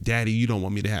Daddy, you don't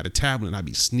want me to have a tablet, and I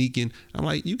be sneaking. I'm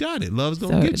like, you got it. Love's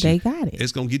gonna get you. They got it.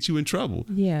 It's gonna get you in trouble.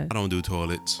 Yeah. I don't do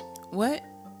toilets. What?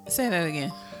 Say that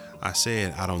again. I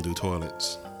said I don't do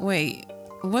toilets. Wait,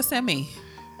 what's that mean?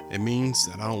 It means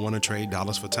that I don't want to trade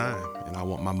dollars for time, and I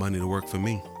want my money to work for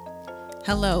me.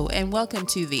 Hello, and welcome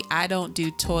to the I Don't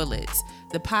Do Toilets,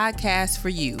 the podcast for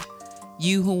you.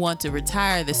 You who want to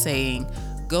retire the saying,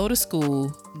 go to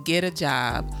school, get a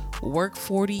job, work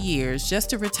 40 years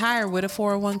just to retire with a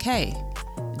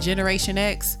 401k. Generation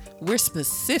X, we're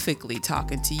specifically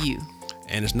talking to you.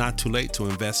 And it's not too late to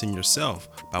invest in yourself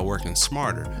by working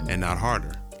smarter and not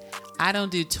harder. I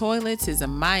Don't Do Toilets is a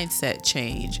mindset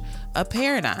change, a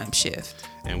paradigm shift.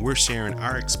 And we're sharing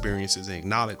our experiences and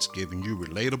knowledge, giving you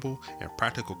relatable and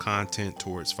practical content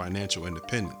towards financial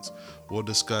independence. We'll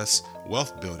discuss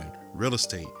wealth building, real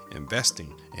estate,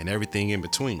 investing, and everything in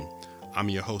between. I'm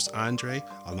your host, Andre,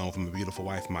 along with my beautiful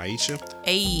wife, Maisha.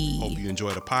 Hey. Hope you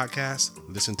enjoy the podcast.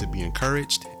 Listen to be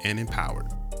encouraged and empowered.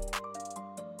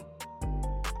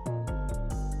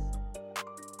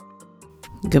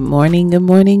 Good morning, good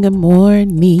morning, good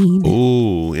morning.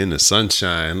 Ooh, in the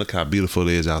sunshine. Look how beautiful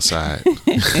it is outside.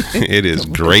 It is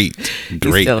great.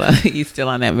 Great. You still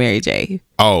on that Mary J?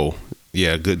 Oh,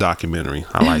 yeah, good documentary.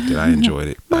 I liked it. I enjoyed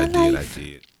it. I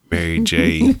did. Mary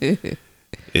J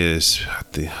is,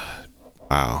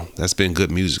 wow, that's been good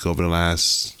music over the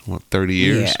last, 30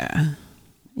 years?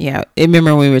 Yeah.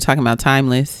 Remember when we were talking about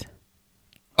Timeless?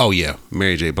 Oh, yeah.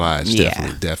 Mary J. Blige.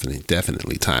 Yeah.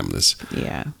 Definitely timeless.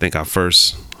 Yeah. I think I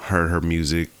first heard her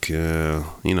music,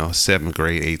 7th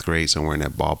grade, 8th grade, somewhere in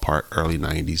that ballpark, early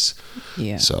 90s.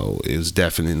 Yeah. So it was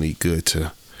definitely good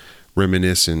to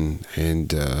reminisce and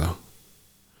kind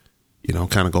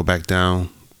of go back down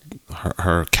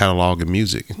her catalog of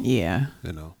music. Yeah.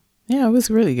 Yeah, it was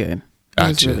really good.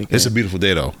 Gotcha. Really good. It's a beautiful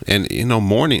day though. And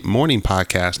morning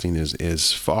podcasting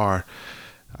is far,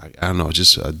 I don't know,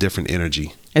 just a different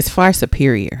energy. It's far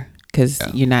superior because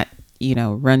you're not,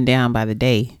 run down by the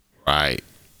day. Right.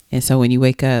 And so when you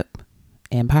wake up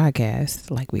and podcast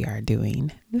like we are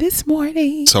doing this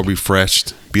morning. So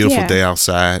refreshed, beautiful day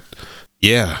outside.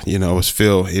 Yeah.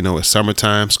 It's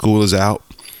summertime, school is out.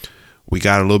 We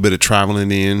got a little bit of traveling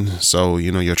in. So,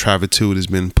 your travatude has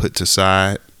been put to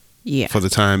side for the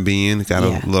time being. Got a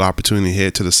little opportunity to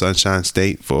head to the Sunshine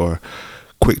State for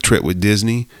quick trip with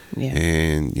Disney.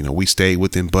 And we stayed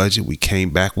within budget. We came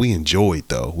back. We enjoyed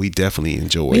though. We definitely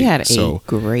enjoyed. We had a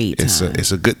great time.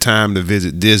 It's a good time to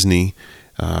visit Disney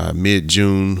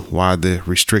mid-June while the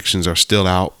restrictions are still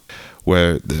out,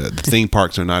 where the theme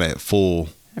parks are not at full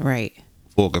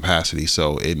capacity.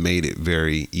 So it made it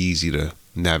very easy to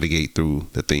navigate through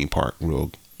the theme park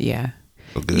real good.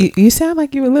 You sound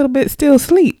like you a little bit still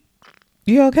asleep.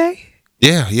 You okay?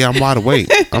 Yeah, I'm wide awake.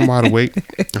 You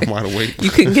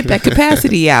couldn't get that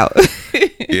capacity out.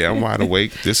 Yeah, I'm wide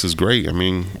awake. This is great. I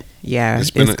mean,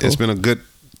 it's been a good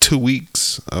 2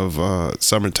 weeks of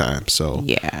summertime. So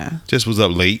just was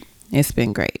up late. It's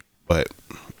been great. But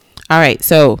all right,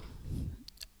 so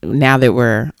now that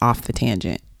we're off the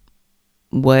tangent,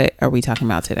 what are we talking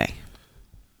about today?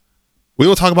 We're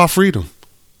gonna talk about freedom.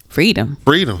 Freedom.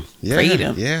 Yeah.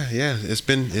 Freedom. Yeah. It's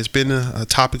been a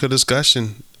topic of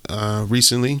discussion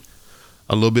recently,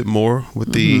 a little bit more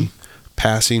with the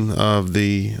passing of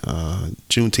the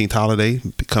Juneteenth holiday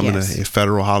becoming a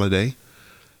federal holiday.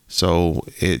 So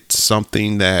it's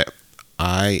something that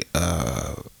I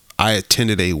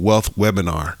attended a wealth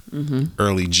webinar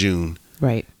early June.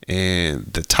 Right. And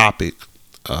the topic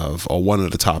one of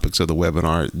the topics of the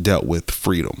webinar dealt with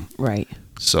freedom. Right.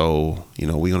 So,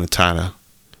 we're going to tie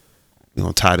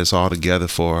this all together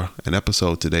for an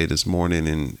episode today, this morning,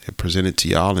 and present it to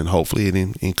y'all, and hopefully it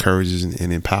encourages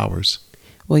and empowers.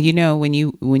 Well, when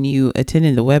you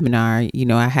attended the webinar,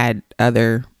 I had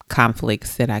other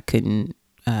conflicts that I couldn't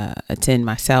attend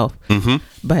myself.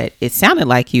 But it sounded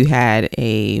like you had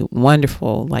a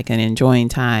wonderful, an enjoying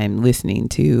time listening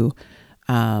to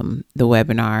the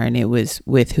webinar, and it was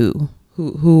with who?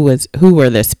 Who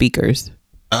were the speakers?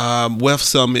 Wealth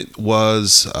Summit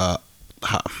was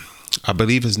I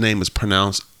believe his name is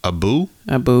pronounced Abu.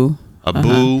 Tara.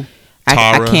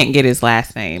 I can't get his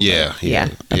last name. Yeah.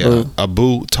 Abu.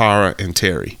 Abu, Tara, and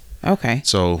Terry. Okay.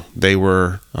 So they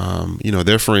were,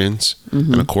 they're friends.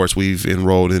 And of course, we've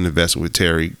enrolled in the Investment with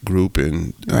Terry group.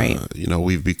 And,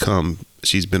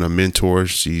 she's been a mentor.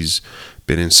 She's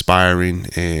been inspiring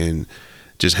and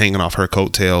just hanging off her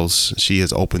coattails. She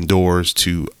has opened doors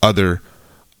to other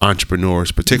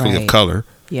entrepreneurs, particularly of color.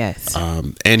 Yes.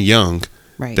 And young.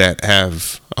 Right. That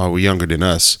were younger than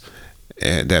us,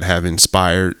 and that have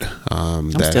inspired,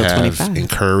 that have 25.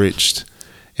 Encouraged,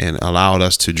 and allowed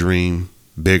us to dream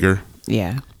bigger.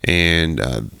 Yeah. and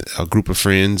a group of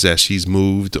friends that she's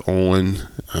moved on,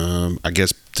 I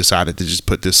guess, decided to just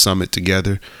put this summit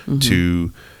together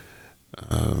to,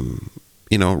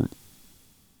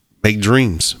 make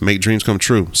dreams come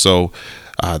true. So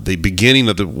the beginning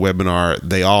of the webinar,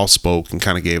 they all spoke and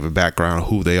kind of gave a background of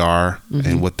who they are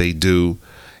and what they do.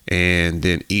 And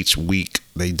then each week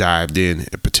they dived in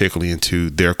particularly into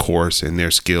their course and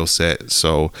their skill set.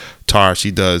 So Tara, she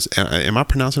does, am I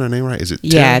pronouncing her name right? Is it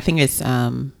Tara? Yeah, I think it's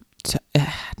I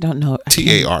don't know.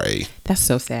 Tara. That's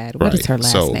so sad. What is her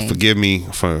last name? So forgive me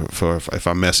for if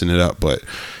I'm messing it up, but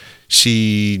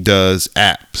she does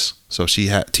apps. So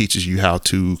she teaches you how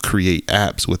to create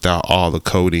apps without all the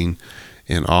coding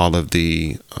and all of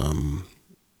the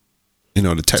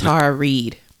the technical. Tara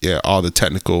Reid. Yeah, all the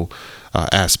technical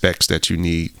aspects that you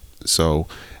need. So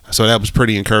that was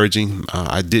pretty encouraging.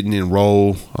 I didn't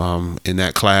enroll in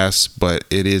that class, but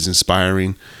it is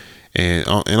inspiring. And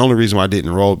only reason why I didn't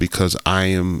enroll because I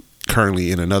am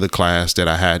currently in another class that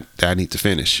I need to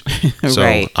finish. So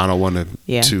right. I don't want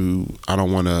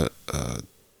to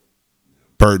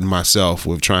burden myself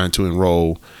with trying to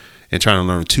enroll and trying to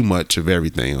learn too much of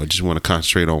everything. I just want to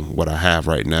concentrate on what I have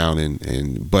right now.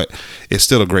 But it's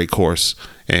still a great course,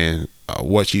 and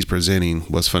what she's presenting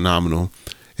was phenomenal.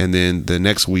 And then the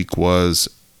next week was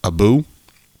Abu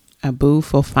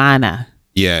Fofana.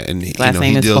 Yeah, and he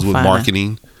deals with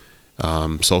marketing,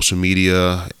 social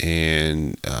media,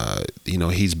 and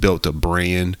he's built a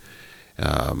brand.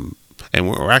 And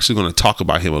we're actually going to talk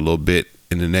about him a little bit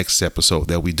in the next episode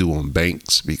that we do on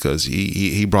banks, because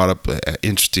he brought up an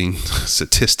interesting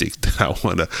statistic that I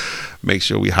want to make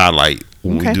sure we highlight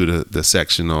when we do the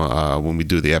section on when we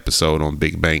do the episode on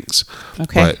big banks.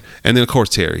 Okay. And then of course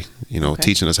Terry,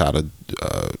 teaching us how to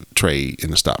trade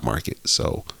in the stock market.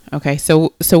 So okay.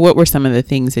 So what were some of the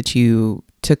things that you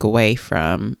took away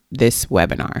from this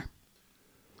webinar?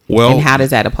 Well, and how does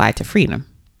that apply to freedom?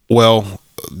 Well,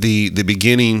 the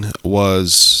beginning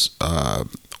was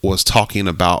talking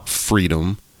about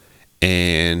freedom,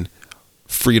 and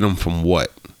freedom from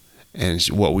what? And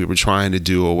what we were trying to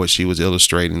do, or what she was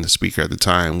illustrating, the speaker at the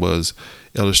time was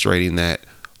illustrating that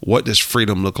what does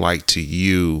freedom look like to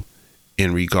you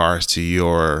in regards to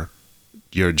your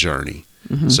journey.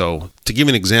 So to give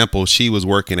an example, she was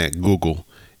working at Google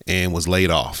and was laid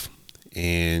off,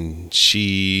 and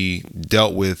she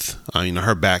dealt with,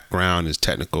 her background is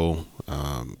technical,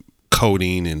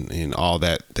 coding and all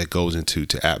that goes into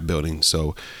app building.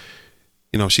 So,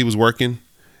 she was working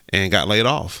and got laid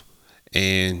off,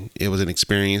 and it was an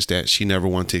experience that she never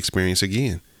wanted to experience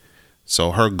again.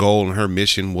 So her goal and her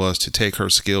mission was to take her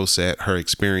skill set, her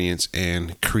experience,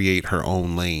 and create her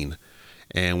own lane.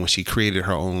 And when she created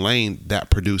her own lane, that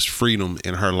produced freedom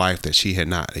in her life that she had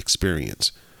not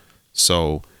experienced.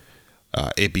 So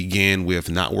it began with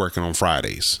not working on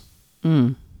Fridays.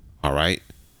 All right.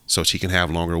 So she can have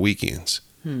longer weekends.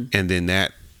 And then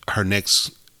her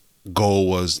next goal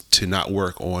was to not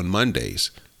work on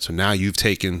Mondays. So now you've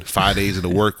taken 5 days of the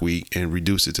work week and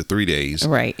reduced it to 3 days.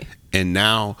 Right. And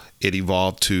now it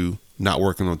evolved to not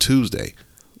working on Tuesday.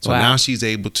 So now she's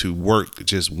able to work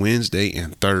just Wednesday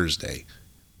and Thursday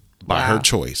by her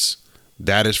choice.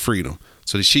 That is freedom.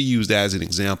 So she used that as an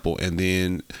example, and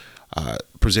then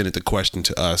presented the question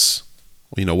to us,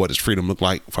 what does freedom look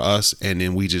like for us? And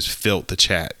then we just filled the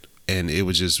chat, and it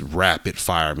was just rapid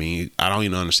fire. I mean, I don't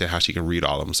even understand how she can read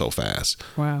all of them so fast.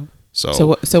 Wow.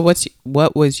 So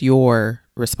what was your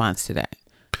response to that,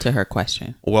 to her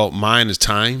question? Well, mine is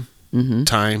time.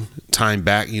 Time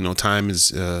back. Time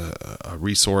is a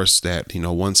resource that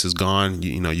once it's gone,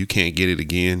 you can't get it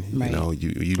again. Right.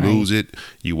 You lose it,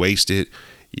 you waste it.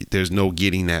 There's no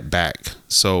getting that back.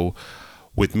 So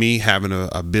with me having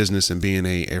a business and being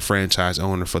a franchise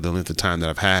owner for the length of time that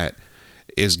I've had,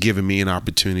 it's given me an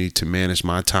opportunity to manage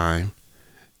my time,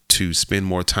 to spend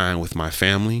more time with my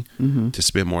family, to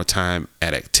spend more time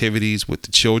at activities with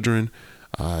the children,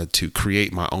 to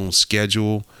create my own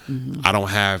schedule. I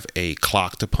don't have a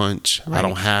clock to punch. Right. I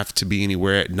don't have to be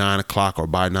anywhere at 9 o'clock or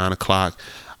by 9 o'clock.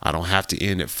 I don't have to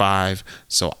end at 5.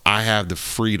 So I have the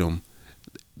freedom,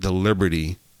 the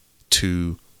liberty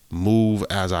to move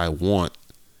as I want.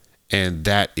 And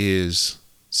that is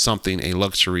something, a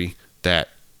luxury that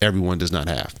everyone does not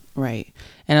have. Right.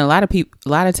 And a lot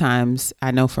of times,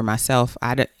 I know for myself,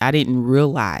 I didn't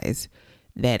realize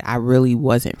that I really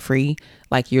wasn't free.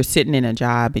 Like, you're sitting in a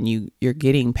job and you're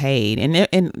getting paid,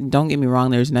 and don't get me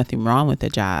wrong, there's nothing wrong with a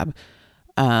job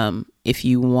if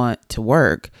you want to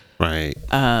work. Right.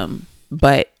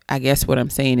 But I guess what I'm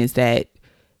saying is that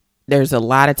there's a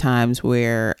lot of times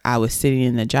where I was sitting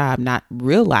in the job not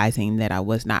realizing that I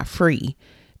was not free,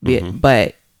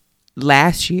 but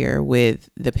last year with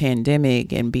the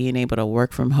pandemic and being able to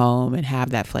work from home and have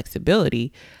that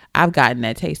flexibility, I've gotten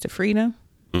that taste of freedom.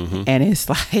 And it's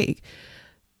like,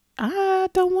 I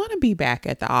don't want to be back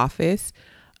at the office.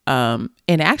 And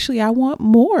actually, I want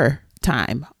more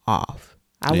time off.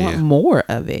 I want more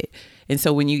of it. And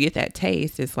so when you get that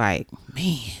taste, it's like,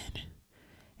 man.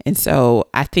 And so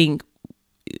I think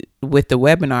with the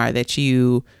webinar that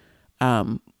you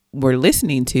were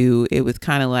listening to, it was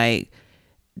kind of like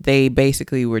they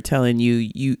basically were telling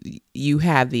you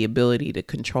have the ability to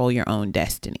control your own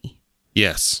destiny.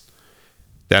 Yes,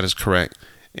 that is correct.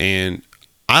 And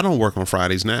I don't work on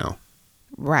Fridays now.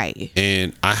 Right.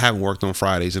 And I haven't worked on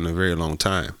Fridays in a very long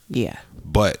time. Yeah.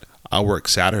 But I work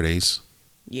Saturdays.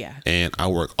 Yeah. And I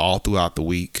work all throughout the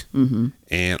week.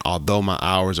 And although my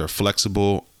hours are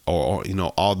flexible, or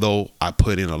although I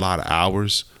put in a lot of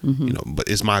hours, but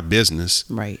it's my business.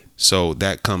 Right. So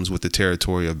that comes with the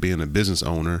territory of being a business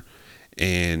owner.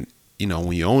 And,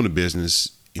 when you own a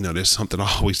business, there's something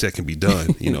always that can be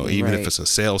done, even if it's a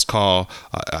sales call,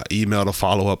 email to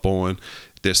follow up on,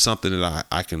 there's something that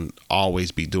I can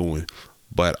always be doing.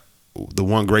 But the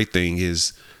one great thing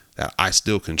is that I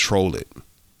still control it.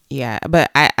 Yeah.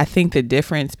 But I think the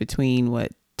difference between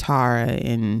what Tara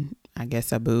and I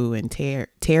guess Abu and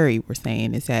Terry were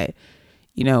saying is that,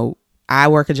 I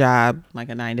work a job like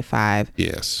a 9 to 5.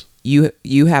 Yes.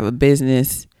 You have a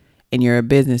business and you're a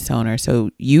business owner.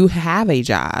 So you have a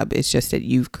job. It's just that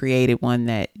you've created one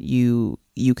that you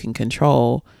can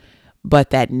control.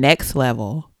 But that next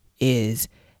level is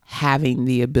having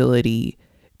the ability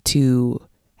to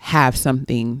have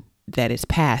something that is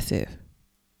passive,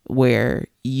 where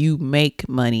you make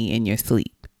money in your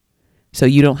sleep. So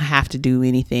you don't have to do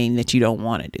anything that you don't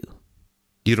want to do.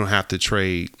 You don't have to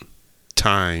trade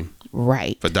time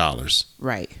for dollars.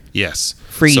 Right. Yes.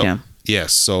 Freedom. So,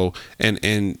 yes. So,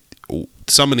 and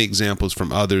some of the examples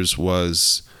from others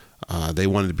was they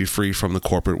wanted to be free from the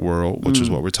corporate world, which is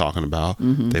what we're talking about.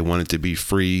 They wanted to be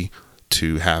free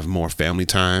to have more family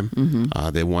time.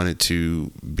 They wanted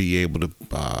to be able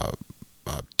to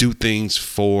do things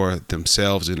for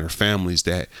themselves and their families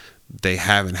that they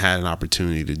haven't had an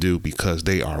opportunity to do because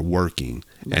they are working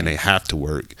and they have to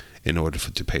work in order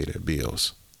to pay their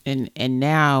bills. And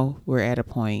now we're at a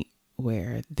point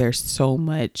where there's so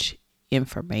much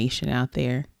information out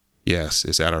there. Yes,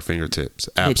 it's at our fingertips.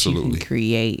 Absolutely. That you can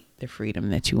create the freedom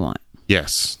that you want.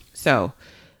 Yes. So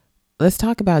let's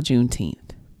talk about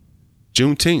Juneteenth.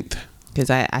 Juneteenth. Because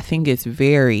I think it's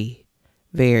very,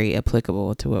 very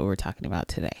applicable to what we're talking about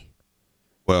today.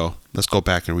 Well, let's go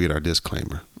back and read our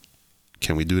disclaimer.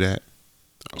 Can we do that?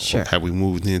 Sure. Or have we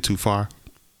moved in too far?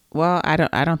 Well, I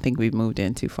don't think we've moved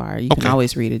in too far. You can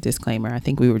always read a disclaimer. I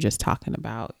think we were just talking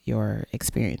about your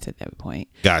experience at that point.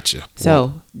 Gotcha.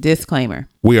 So, disclaimer.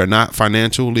 We are not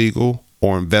financial, legal,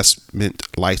 or investment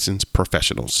licensed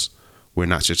professionals. We're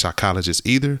not your psychologists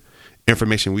either.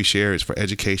 Information we share is for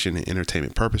education and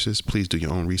entertainment purposes. Please do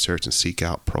your own research and seek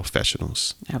out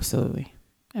professionals. Absolutely.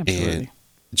 And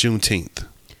Juneteenth.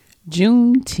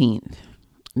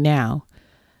 Now,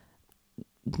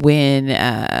 when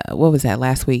what was that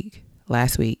last week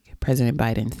President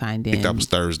Biden signed in. I think that was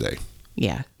Thursday.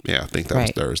 Yeah, I think that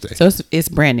was Thursday. So it's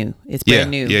brand new. It's brand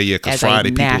new. Because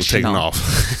Friday people were taking off.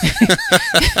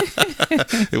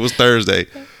 It was Thursday.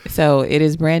 So it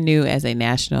is brand new as a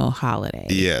national holiday.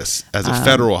 Yes, as a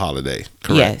federal holiday.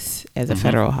 Correct. Yes, as a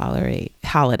federal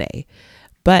holiday.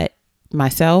 But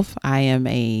myself, I am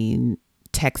a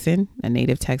Texan, a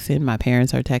native Texan. My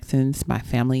parents are Texans. My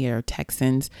family are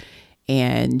Texans.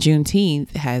 And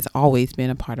Juneteenth has always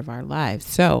been a part of our lives.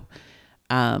 So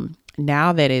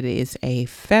now that it is a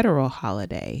federal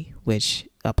holiday, which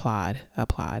applaud,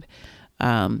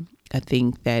 I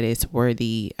think that it's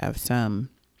worthy of some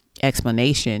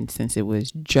explanation since it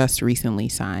was just recently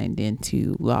signed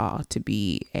into law to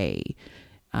be a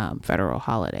federal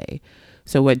holiday.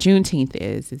 So what Juneteenth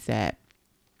is that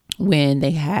when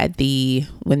the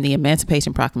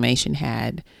Emancipation Proclamation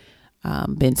had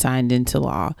been signed into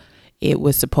law, it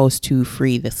was supposed to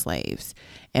free the slaves.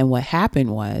 And what happened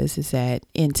was that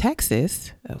in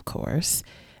Texas, of course,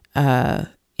 the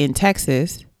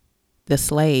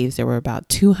slaves, there were about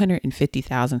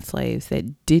 250,000 slaves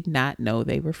that did not know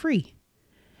they were free.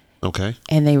 Okay.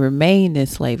 And they remained in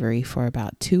slavery for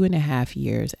about 2.5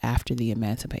 years after the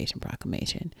Emancipation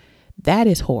Proclamation. That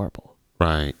is horrible.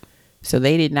 Right. So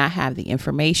they did not have the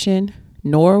information,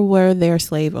 nor were their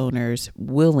slave owners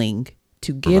willing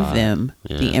to give them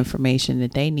the information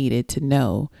that they needed to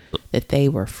know that they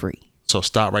were free. So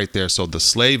stop right there. So the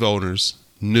slave owners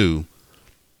knew,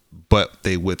 but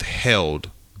they withheld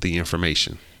the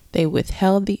information. They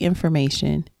withheld the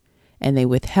information, and they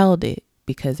withheld it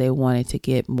because they wanted to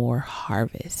get more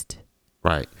harvest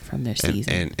right from their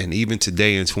season. And even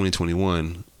today in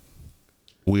 2021,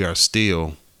 we are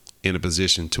still in a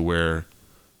position to where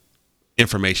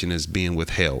information is being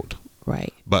withheld.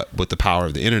 Right. But with the power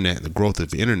of the internet, the growth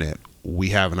of the internet, we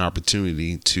have an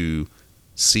opportunity to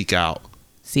seek out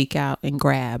and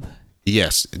grab.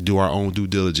 Yes, do our own due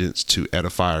diligence to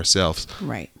edify ourselves.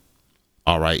 Right.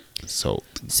 All right. So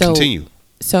continue.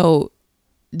 So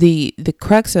the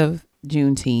crux of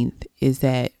Juneteenth is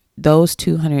that those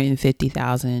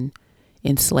 250,000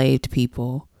 enslaved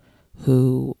people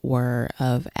who were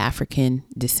of African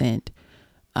descent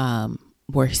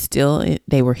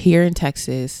they were here in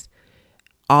Texas.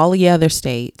 All the other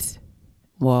states,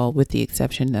 well, with the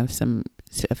exception of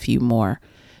a few more,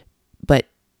 but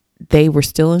they were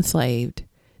still enslaved.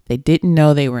 They didn't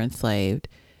know they were enslaved.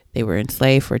 They were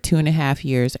enslaved for 2.5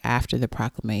 years after the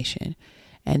proclamation.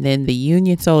 And then the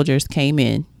Union soldiers came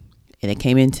in, and they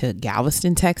came into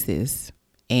Galveston, Texas,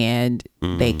 and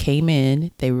they came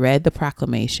in, they read the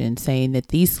proclamation saying that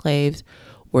these slaves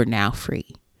were now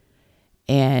free.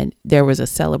 And there was a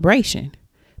celebration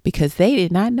because they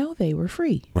did not know they were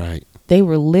free. Right. They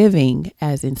were living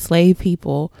as enslaved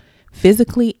people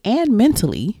physically and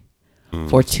mentally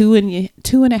for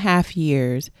 2.5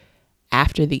 years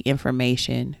after the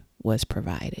information was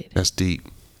provided. That's deep.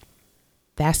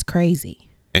 That's crazy.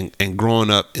 And growing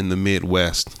up in the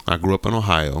Midwest, I grew up in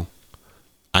Ohio.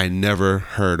 I never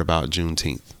heard about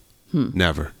Juneteenth.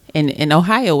 Never. And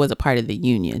Ohio was a part of the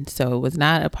Union, so it was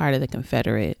not a part of the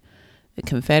Confederate. The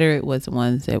Confederate was the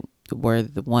ones that were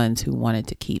the ones who wanted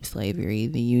to keep slavery.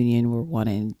 The Union were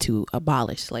wanting to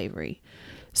abolish slavery.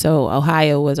 So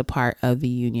Ohio was a part of the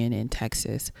Union and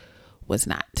Texas was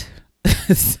not.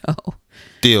 So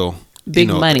still big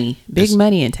money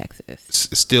in Texas.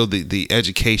 Still the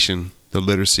education, the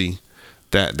literacy,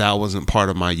 that wasn't part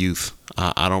of my youth.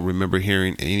 I don't remember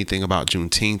hearing anything about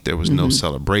Juneteenth. There was no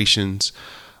celebrations.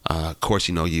 Of course,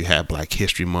 you had Black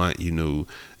History Month. You knew,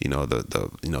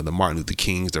 the Martin Luther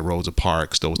Kings, the Rosa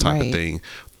Parks, those type of things.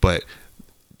 But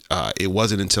it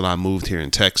wasn't until I moved here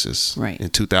in Texas in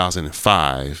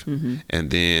 2005,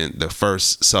 and then the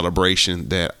first celebration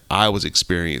that I was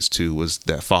experienced to was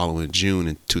that following June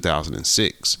in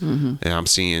 2006. And I'm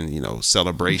seeing,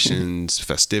 celebrations,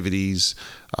 festivities,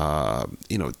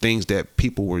 things that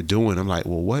people were doing. I'm like,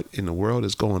 well, what in the world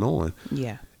is going on?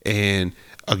 Yeah. And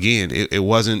again, it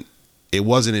wasn't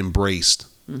embraced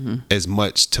as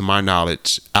much, to my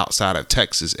knowledge, outside of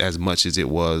Texas as much as it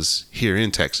was here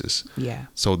in Texas. Yeah.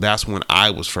 So that's when I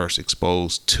was first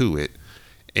exposed to it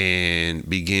and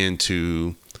began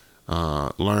to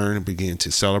learn, begin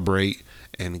to celebrate,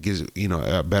 and it gives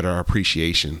a better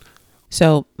appreciation.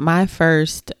 So my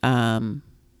first,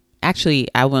 actually,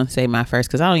 I won't say my first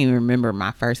because I don't even remember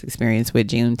my first experience with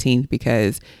Juneteenth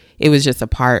because it was just a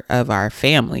part of our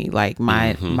family. Like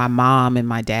my mom and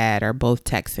my dad are both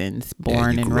Texans,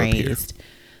 born and raised.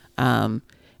 And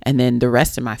then the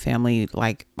rest of my family,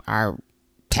 like, are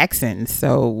Texans.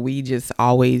 So we just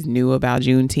always knew about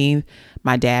Juneteenth.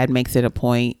 My dad makes it a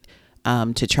point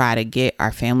to try to get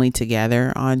our family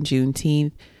together on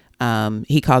Juneteenth.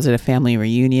 He calls it a family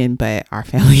reunion, but our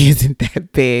family isn't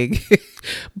that big.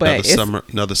 But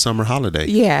another summer holiday.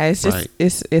 Yeah, it's just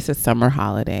it's a summer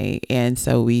holiday, and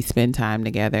so we spend time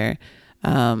together.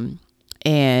 And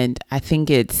I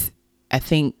think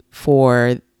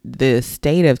for the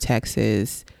state of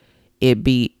Texas, it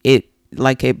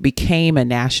became a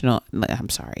national. I'm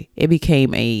sorry, it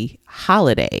became a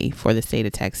holiday for the state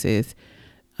of Texas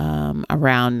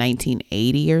around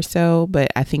 1980 or so.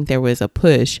 But I think there was a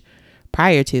push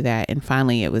prior to that, and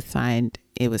finally it was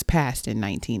passed in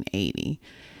 1980.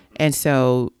 And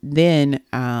so then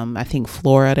I think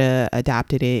Florida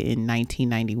adopted it in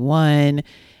 1991,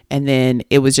 and then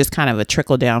it was just kind of a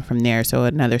trickle down from there. So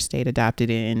another state adopted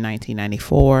it in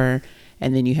 1994,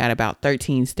 and then you had about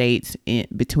 13 states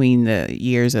between the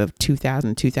years of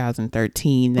 2000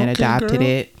 2013 that adopted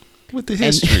it. With the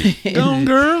history. Go on,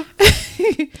 girl.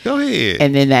 Go ahead.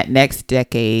 And then that next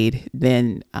decade,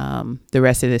 then the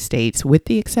rest of the states, with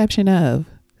the exception of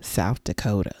South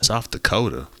Dakota.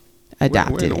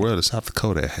 Adopted. Where in the world is South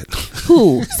Dakota at?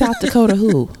 Who? South Dakota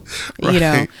who?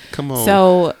 Right. Come on.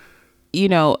 So,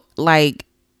 like,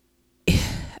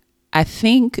 I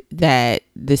think that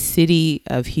the city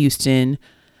of Houston,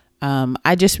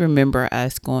 I just remember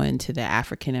us going to the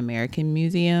African American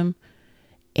Museum,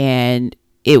 and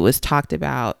it was talked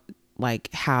about like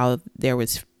how there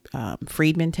was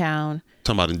Freedman Town.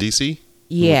 Talking about in DC?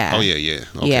 Yeah. Oh yeah.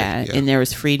 Okay. Yeah. And there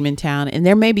was Freedman Town, and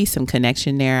there may be some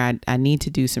connection there. I need to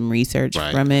do some research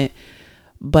from it.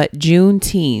 But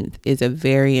Juneteenth is a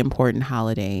very important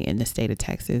holiday in the state of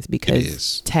Texas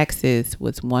because Texas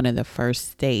was one of the first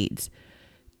states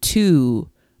to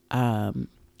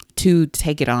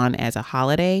take it on as a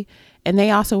holiday, and they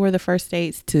also were the first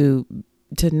states to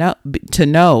know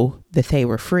that they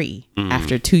were free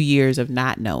after 2 years of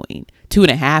not knowing,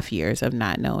 2.5 years of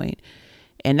not knowing.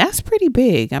 And that's pretty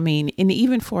big. I mean, and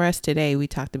even for us today, we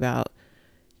talked about,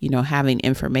 having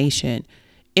information.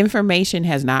 Information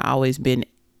has not always been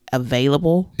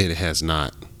available. It has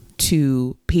not.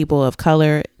 To people of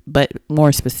color, but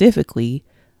more specifically,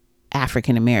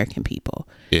 African American people.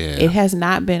 Yeah. It has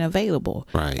not been available.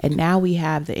 Right. And now we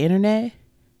have the internet,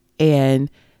 and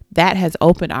that has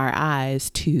opened our eyes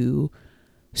to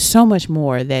so much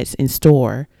more that's in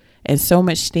store and so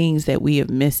much things that we have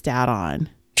missed out on.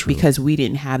 True. Because we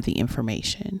didn't have the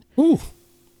information. Ooh.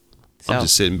 So, I'm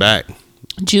just sitting back.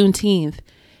 Juneteenth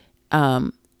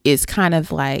is kind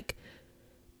of like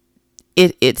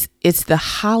it's the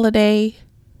holiday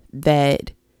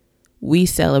that we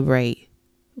celebrate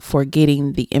for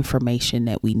getting the information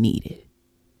that we needed.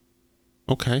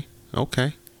 Okay.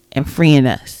 And freeing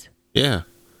us. Yeah.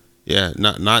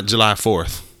 Not July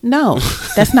 4th. No,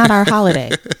 that's not our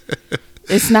holiday.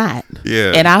 It's not.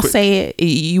 Yeah. And I'll say it.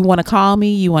 You want to call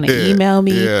me? You want to email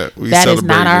me? Yeah. That is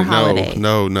not our holiday.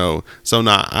 No. So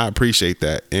I appreciate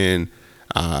that. And,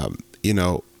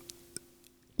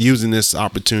 using this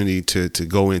opportunity to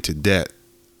go into depth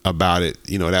about it,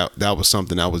 that was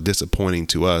something that was disappointing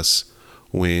to us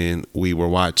when we were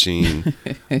watching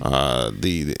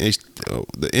the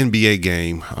NBA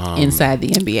game. Inside the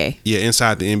NBA. Yeah,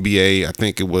 inside the NBA. I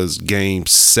think it was Game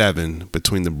 7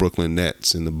 between the Brooklyn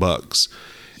Nets and the Bucks.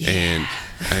 Yeah.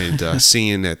 And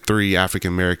seeing that 3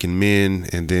 African American men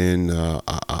and then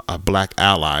a black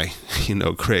ally,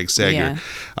 Craig Sager.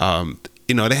 Yeah.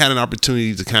 They had an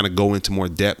opportunity to kind of go into more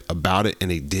depth about it,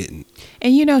 and they didn't.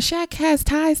 And Shaq has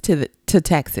ties to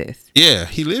Texas. Yeah,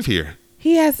 he lived here.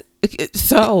 He has.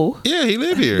 So yeah, he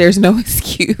lived here. There's no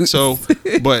excuse. So,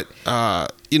 but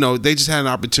they just had an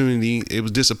opportunity. It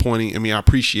was disappointing. I mean, I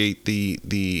appreciate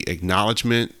the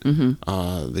acknowledgement,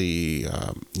 the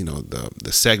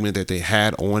segment that they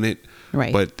had on it.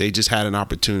 Right. But they just had an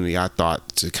opportunity, I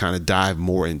thought, to kind of dive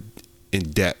more in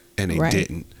depth, and they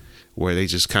didn't. Where they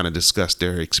just kind of discussed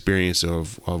their experience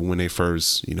of when they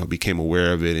first became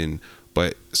aware of it,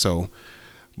 But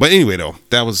anyway, though,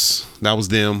 that was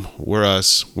them. We're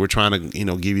us. We're trying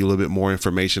to, give you a little bit more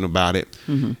information about it,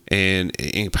 and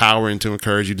empower and to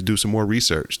encourage you to do some more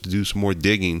research, to do some more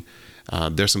digging.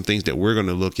 There's some things that we're going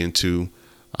to look into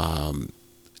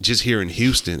just here in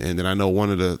Houston. And then I know one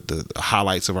of the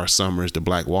highlights of our summer is the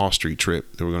Black Wall Street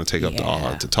trip that we're going to take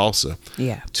up to Tulsa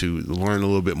to learn a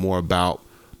little bit more about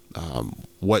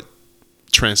what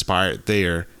transpired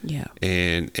there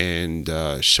and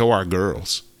show our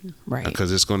girls. Right.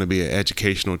 Because it's going to be an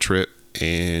educational trip,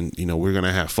 and we're going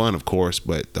to have fun, of course,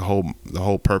 but the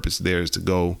whole purpose there is to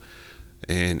go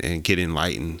and get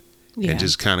enlightened and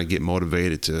just kind of get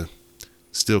motivated to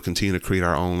still continue to create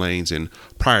our own lanes. And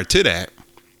prior to that,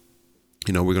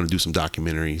 we're going to do some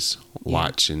documentaries,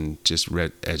 watch and just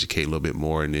educate a little bit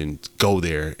more, and then go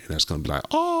there, and that's going to be like,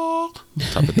 oh,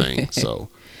 type of thing. So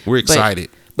we're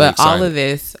excited. But all of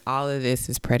this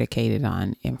is predicated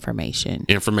on information.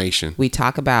 We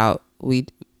talk about,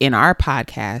 in our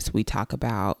podcast, we talk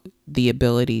about the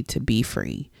ability to be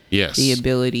free. Yes. The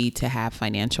ability to have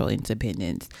financial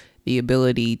independence, the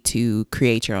ability to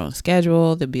create your own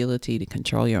schedule, the ability to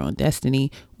control your own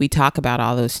destiny. We talk about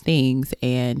all those things,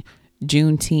 and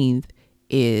Juneteenth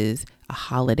is a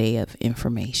holiday of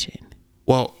information.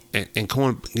 Well, and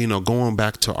going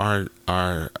back to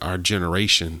our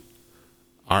generation,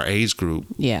 our age group,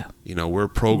 we're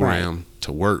programmed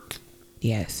to work.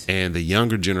 Yes. And the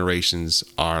younger generations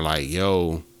are like,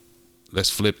 yo, let's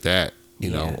flip that,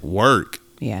 work.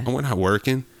 Yeah. And we're not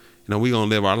working. We're going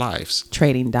to live our lives.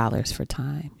 Trading dollars for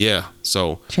time. Yeah.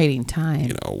 So trading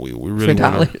time. We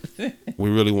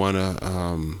really want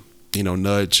to,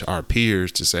 nudge our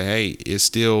peers to say, hey, it's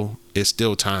still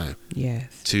time.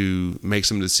 Yes. To make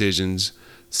some decisions,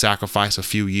 sacrifice a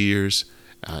few years,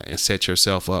 and set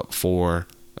yourself up for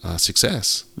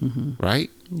success. Right?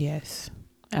 Yes,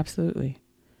 absolutely.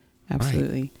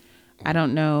 Right. I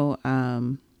don't know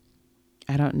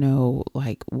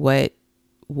like what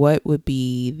would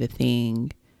be the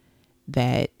thing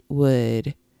that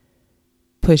would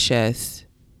push us,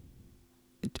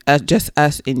 just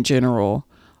us in general,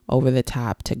 over the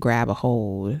top to grab a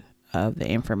hold of the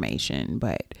information.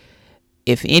 But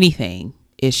if anything,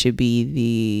 it should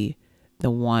be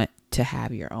the want to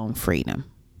have your own freedom.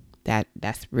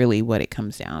 That's really what it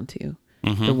comes down to.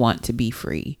 The want to be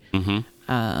free.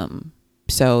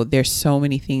 So there's so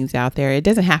many things out there. It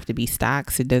doesn't have to be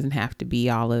stocks. It doesn't have to be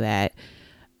all of that.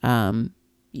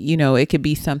 It could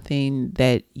be something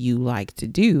that you like to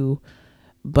do.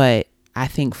 But I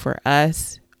think for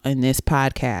us in this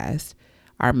podcast,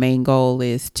 our main goal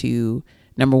is to,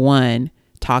 number one,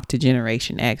 talk to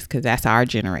Generation X, because that's our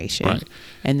generation. Right.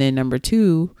 And then number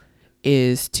two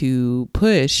is to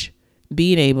push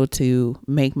being able to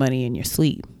make money in your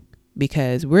sleep,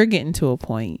 because we're getting to a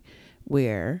point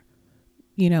where,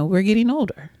 we're getting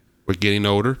older. We're getting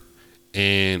older,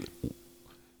 and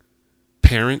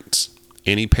parents,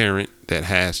 any parent that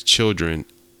has children,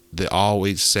 they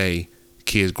always say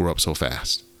kids grow up so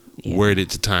fast. Yeah. Where did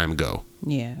the time go?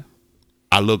 Yeah.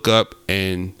 I look up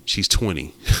and she's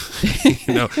 20.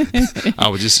 I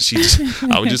was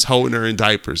just holding her in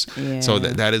diapers. Yeah. So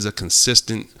that is a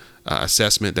consistent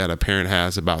assessment that a parent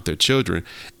has about their children,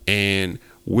 and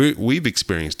we've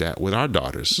experienced that with our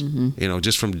daughters. Mm-hmm.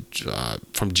 Just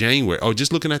from January. Oh,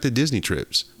 just looking at the Disney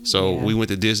trips. So we went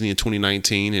to Disney in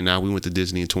 2019, and now we went to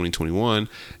Disney in 2021,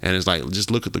 and it's like,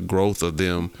 just look at the growth of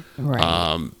them.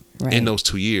 Right. In those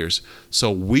 2 years.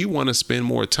 So we want to spend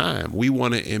more time. We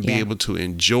want to be able to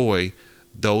enjoy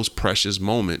those precious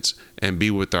moments and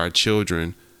be with our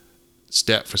children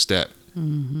step for step,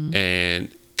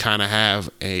 and kind of have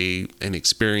an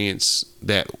experience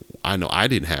that I know I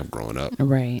didn't have growing up.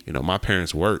 Right. My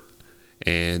parents worked,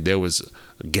 and there was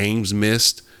games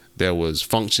missed. There was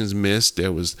functions missed.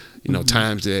 There was,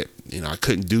 times that, I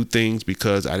couldn't do things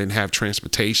because I didn't have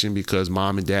transportation because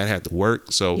mom and dad had to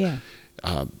work. So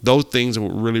those things are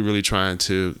really, really trying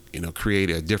to,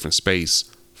 create a different space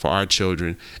for our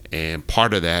children. And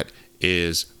part of that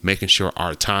is making sure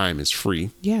our time is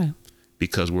free. Yeah.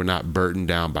 Because we're not burdened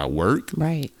down by work.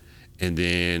 Right. And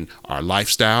then our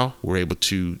lifestyle, we're able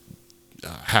to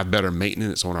have better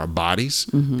maintenance on our bodies,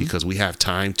 because we have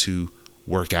time to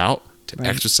work out, to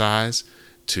exercise,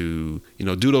 to,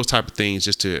 do those type of things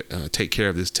just to take care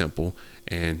of this temple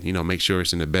and, make sure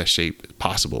it's in the best shape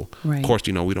possible. Right. Of course,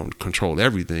 we don't control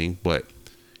everything, but,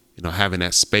 having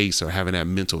that space or having that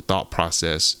mental thought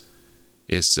process,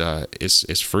 it's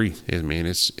free.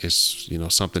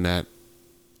 It's something that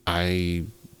I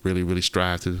really, really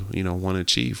strive to, want to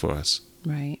achieve for us.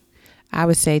 Right. I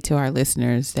would say to our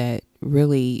listeners that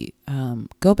really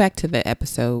go back to the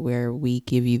episode where we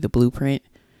give you the blueprint.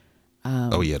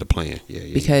 The plan.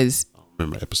 Yeah. Because I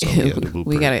remember episode. Yeah, the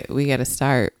blueprint. we gotta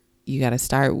start. You gotta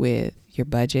start with your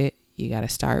budget. You gotta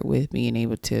start with being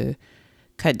able to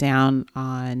cut down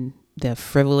on the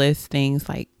frivolous things,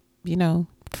 like,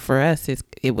 for us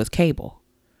it was cable.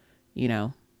 I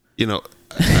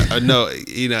know.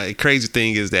 A crazy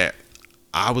thing is that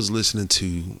I was listening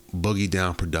to Boogie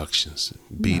Down Productions,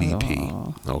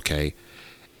 BDP. Okay,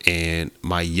 and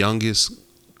my youngest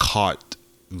caught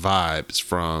vibes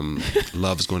from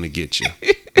Love's Gonna Get You.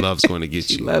 Love's Gonna Get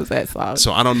You. She loves that song.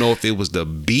 So I don't know if it was the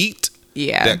beat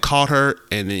that caught her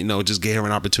and, just gave her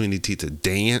an opportunity to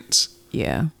dance.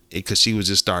 Yeah. Because she was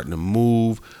just starting to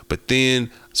move. But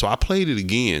then, so I played it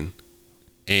again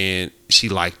and she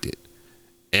liked it.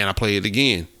 And I played it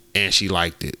again and she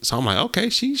liked it. So I'm like, okay,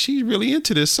 she's really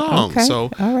into this song. Okay. So,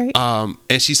 all right.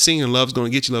 And she's singing Love's Gonna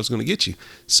Get You, Love's Gonna Get You.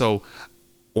 So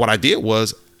what I did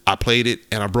was I played it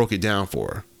and I broke it down for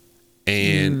her.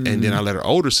 And then I let her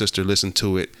older sister listen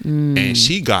to it and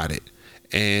she got it.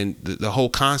 And the whole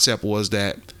concept was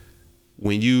that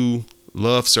when you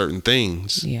love certain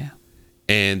things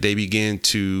and they begin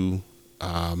to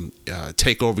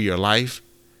take over your life,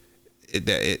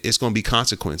 it's going to be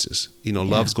consequences.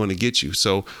 Love's going to get you.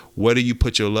 So where do you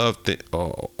put your love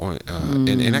on?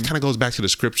 And that kind of goes back to the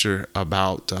scripture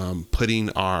about putting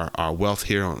our wealth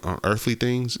here on earthly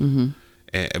things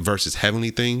versus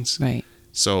heavenly things. Right.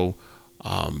 So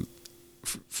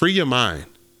free your mind.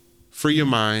 Free your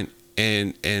mind.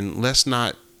 And let's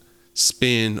not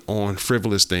spend on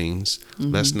frivolous things.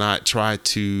 Let's not try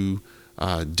to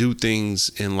do things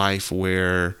in life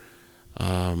where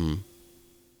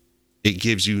it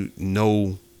gives you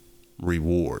no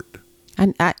reward.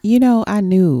 I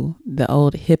knew the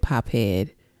old hip hop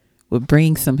head would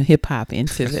bring some hip hop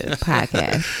into the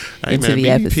podcast, into the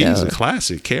BDP episode. is a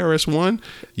classic. KRS-One,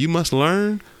 You Must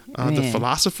Learn, the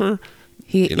philosopher.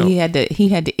 He had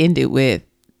to end it with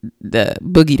the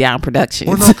Boogie Down Productions.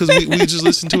 Well, no, because we just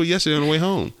listened to it yesterday on the way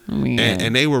home,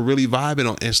 and they were really vibing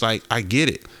on. It's like, I get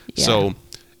it. Yeah. So,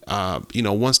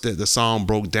 once the song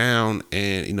broke down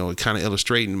and it kind of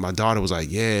illustrating, my daughter was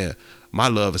like, "Yeah, my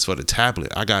love is for the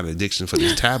tablet. I got an addiction for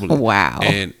this tablet. Wow.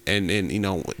 And you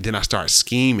know, then I start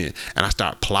scheming and I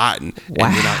start plotting.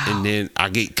 Wow. And then I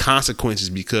get consequences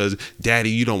because Daddy,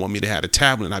 you don't want me to have a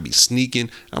tablet, and I be sneaking.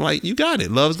 I'm like, you got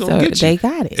it. Love's gonna get you. They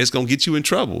got it. It's gonna get you in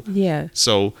trouble. Yeah.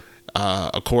 So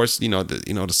of course,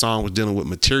 the song was dealing with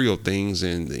material things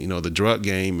and the drug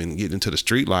game and getting into the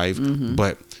street life,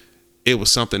 but it was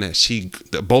something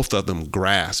that both of them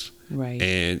grasped. Right.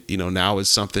 And now it's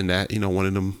something that one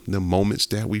of them moments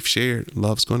that we've shared.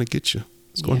 Love's gonna get you.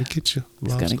 It's gonna get you.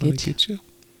 Love's gonna get you.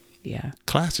 Yeah.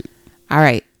 Classic. All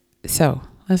right. So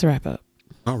let's wrap up.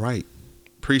 All right.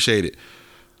 Appreciate it.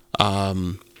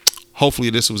 Hopefully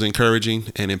this was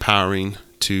encouraging and empowering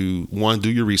to, one,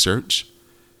 do your research.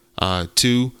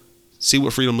 Two, see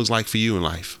what freedom looks like for you in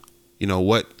life.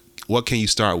 What can you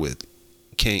start with?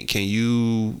 Can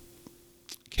you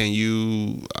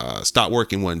stop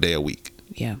working one day a week?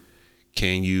 Yeah.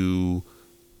 Can you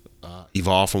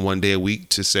evolve from one day a week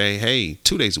to say, hey,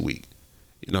 2 days a week?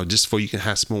 Just so you can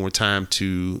have some more time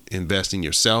to invest in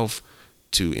yourself,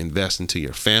 to invest into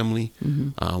your family,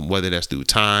 whether that's through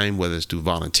time, whether it's through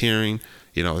volunteering.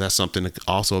 That's something that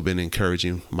also been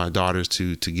encouraging my daughters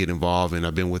to get involved, and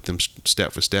I've been with them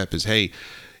step for step is, hey,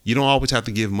 you don't always have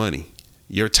to give money.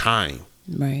 Your time.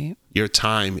 Right. Your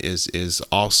time is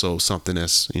also something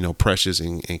that's, precious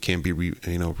and can be,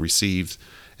 received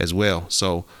as well.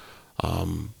 So,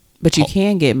 but you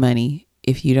can get money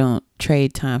if you don't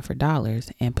trade time for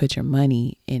dollars and put your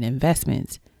money in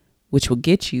investments, which will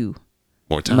get you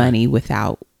more time. Money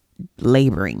without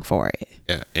laboring for it.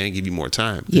 Yeah, and give you more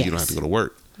time because you don't have to go to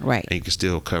work. Right. And you can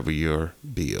still cover your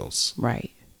bills.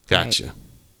 Right. Gotcha.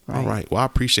 Right. All right. Well, I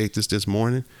appreciate this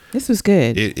morning. This was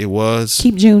good. It was.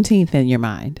 Keep Juneteenth in your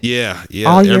mind. Yeah.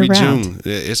 All year every round. June.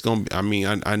 It's going to be,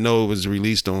 I know it was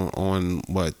released on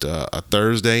a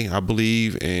Thursday, I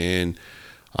believe. And,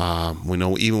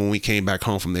 even when we came back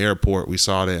home from the airport, we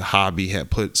saw that Hobby had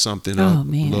put something up. Oh,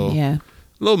 man. Yeah.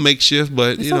 A little makeshift,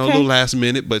 but It's a okay. little last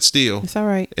minute, but still. It's all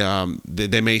right.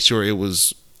 They made sure it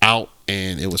was out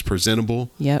and it was presentable.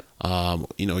 Yep.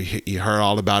 You heard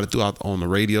all about it throughout on the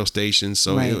radio station,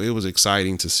 so Right. it was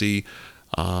exciting to see.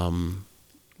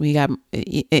 We got,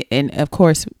 and of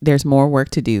course, there's more work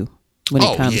to do when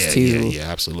it comes to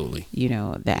absolutely.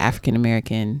 The African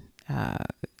American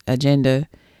agenda.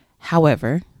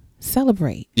 However,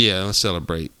 celebrate. Yeah, let's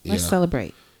celebrate. Let's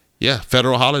celebrate. Yeah,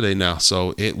 federal holiday now,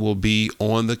 so it will be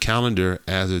on the calendar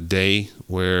as a day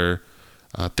where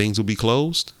things will be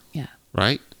closed. Yeah.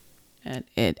 Right. And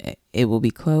it will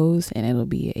be closed, and it'll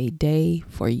be a day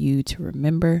for you to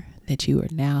remember that you are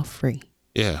now free.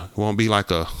 Yeah, it won't be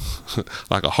like a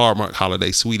Hallmark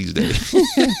holiday Sweeties Day.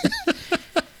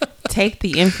 Take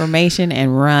the information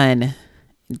and run.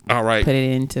 All right. Put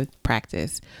it into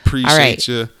practice. Appreciate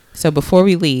you. So before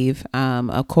we leave,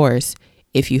 of course,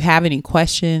 if you have any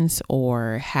questions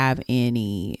or have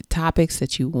any topics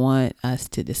that you want us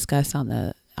to discuss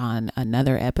on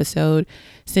another episode,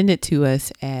 send it to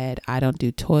us at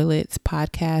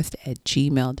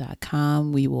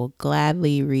idon'tdotoiletspodcast@gmail.com. We will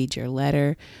gladly read your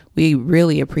letter. We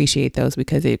really appreciate those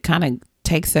because it kind of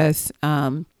takes us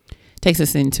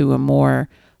into a more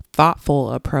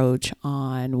thoughtful approach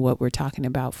on what we're talking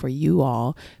about for you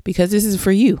all, because this is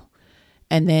for you.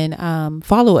 And then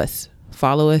follow us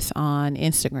on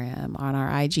Instagram, on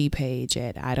our IG page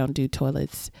at I Don't Do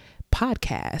Toilets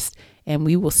Podcast, and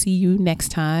we will see you next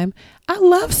time. I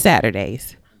love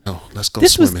Saturdays. Oh, let's go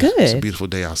This swimming. was good. It's a beautiful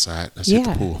day outside. Let's hit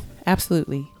the pool.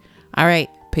 Absolutely. All right.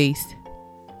 Peace.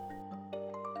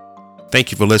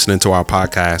 Thank you for listening to our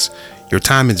podcast. Your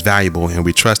time is valuable, and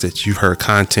we trust that you've heard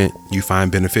content you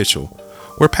find beneficial.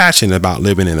 We're passionate about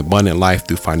living an abundant life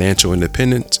through financial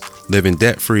independence, living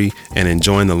debt-free, and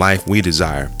enjoying the life we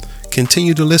desire.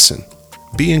 Continue to listen,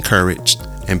 be encouraged,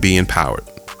 and be empowered.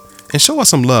 And show us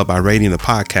some love by rating the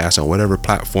podcast on whatever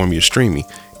platform you're streaming.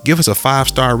 Give us a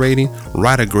 5-star rating,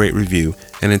 write a great review,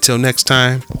 and until next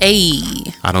time, Hey,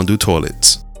 I don't do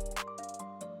toilets.